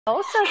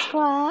Oh,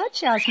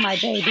 Sasquatch, how's my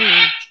baby?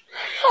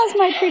 How's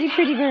my pretty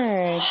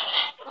bird?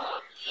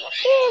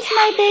 There's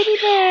my baby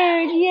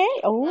bird.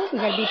 Yay. Oh, we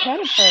gotta be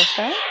petted first,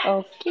 huh?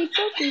 Okie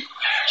dokie.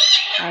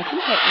 I can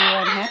pet you.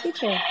 I'm happy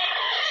to.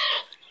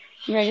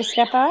 You ready to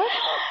step out?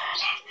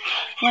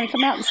 You want to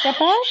come out and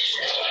step out?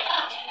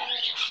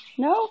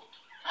 No?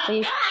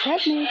 Please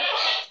pet me. I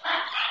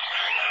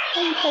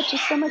can pet you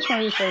so much more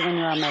easily when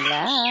you're on my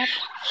lap.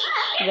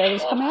 You ready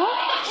to come out?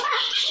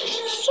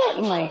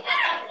 Certainly.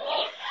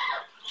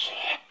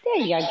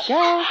 There you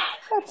go.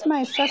 That's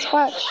my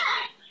Sasquatch.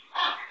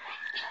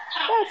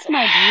 That's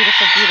my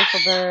beautiful, beautiful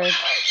bird.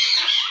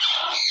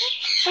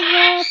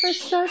 Hurrah for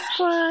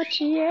Sasquatch.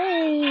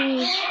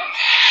 Yay.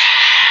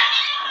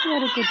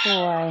 What a good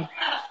boy.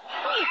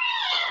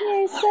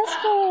 Yay,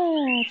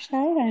 Sasquatch.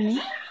 Hi,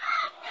 honey.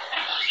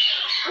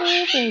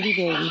 Oh, baby,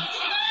 baby.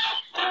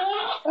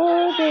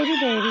 Oh, baby,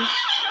 baby.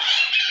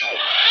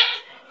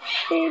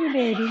 Baby,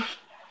 baby.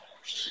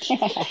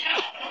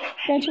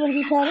 Don't you want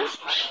to be petted?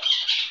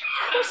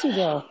 Of course you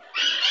do. Of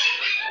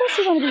course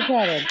you want to be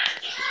petted.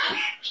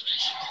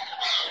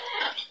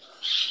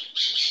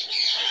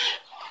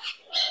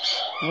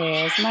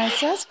 Where's my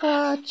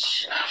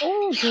Sasquatch?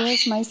 Oh,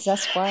 here's my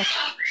Sasquatch.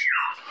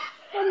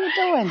 What are you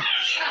doing?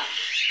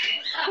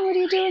 What are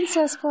you doing,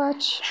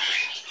 Sasquatch?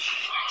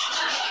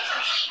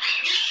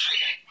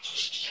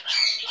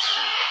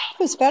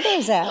 Whose feather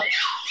is that?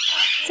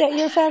 Is that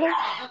your feather?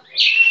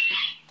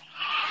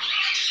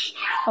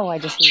 Oh, I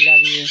just love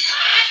you.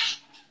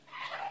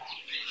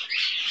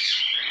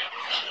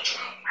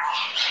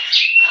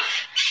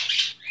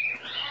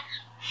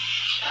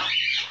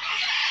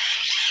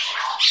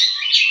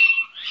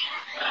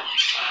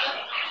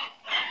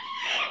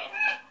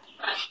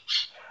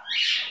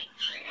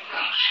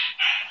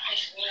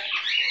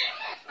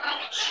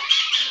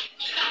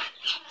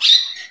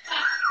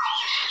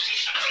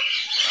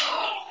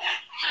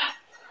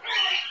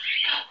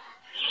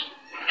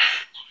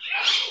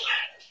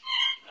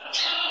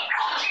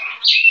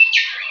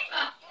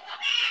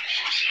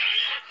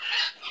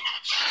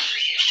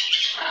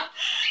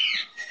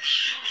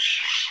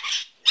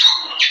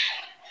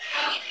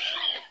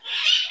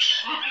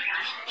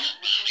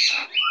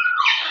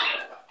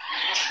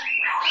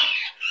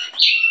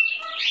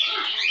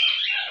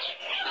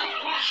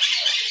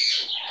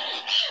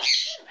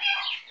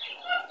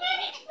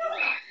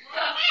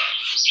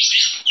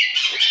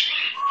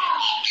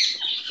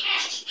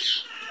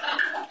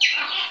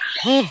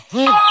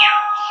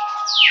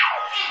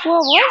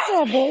 What was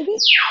that, baby?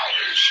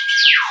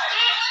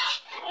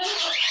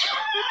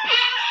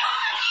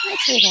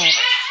 Let's see that.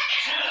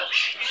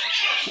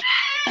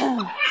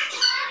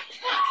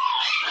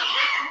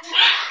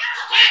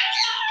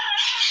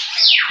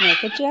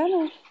 Make it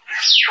gentle.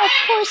 Of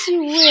course you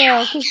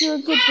will, because you're a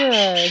good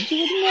bird. You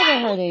would never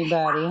hurt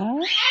anybody,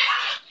 huh?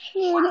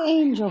 You're an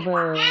angel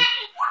bird.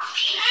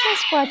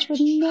 Sasquatch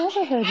would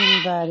never hurt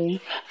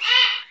anybody.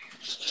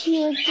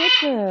 You're a good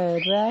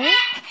bird, right?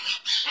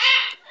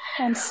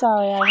 I'm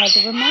sorry I had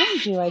to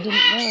remind you. I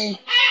didn't really.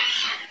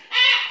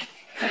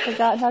 I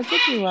forgot how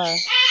good you are.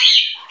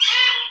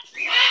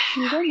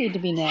 You don't need to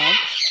be nagged.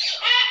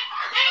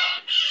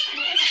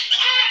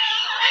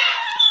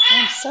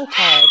 I'm so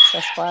tired,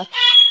 Sasquatch.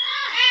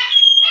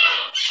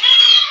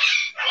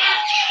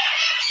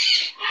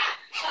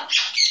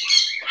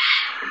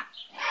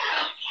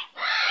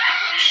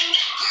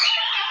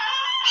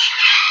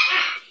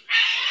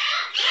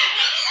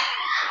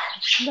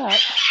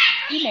 But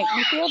you make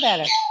me feel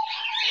better.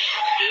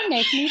 You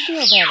make me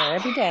feel better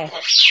every day.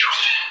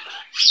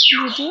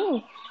 You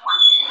do.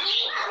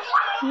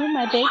 You're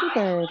my baby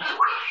bird.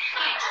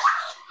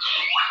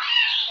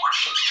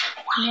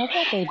 I love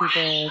that baby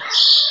bird.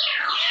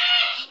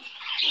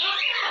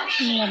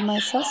 I love my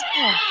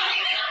Sasquatch.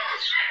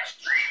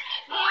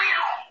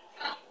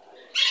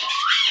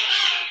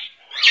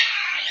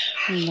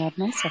 I love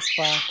my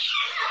Sasquatch.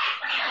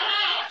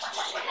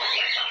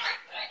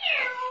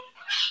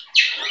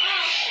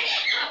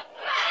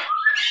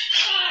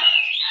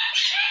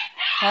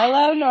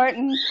 Hello,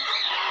 Norton.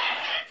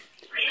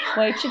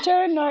 Wait your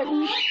turn,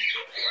 Norton.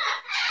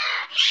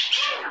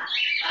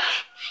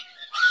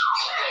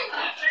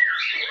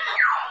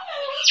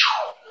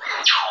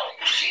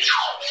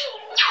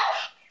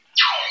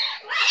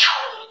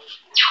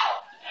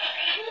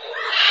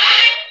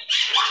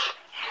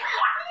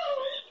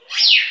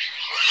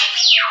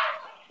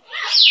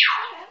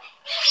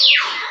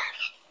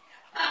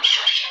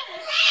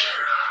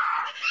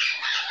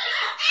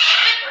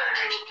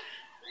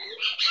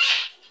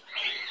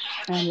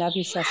 I love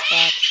you,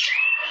 Sasquatch.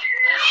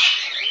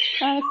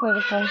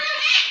 Unequivocally.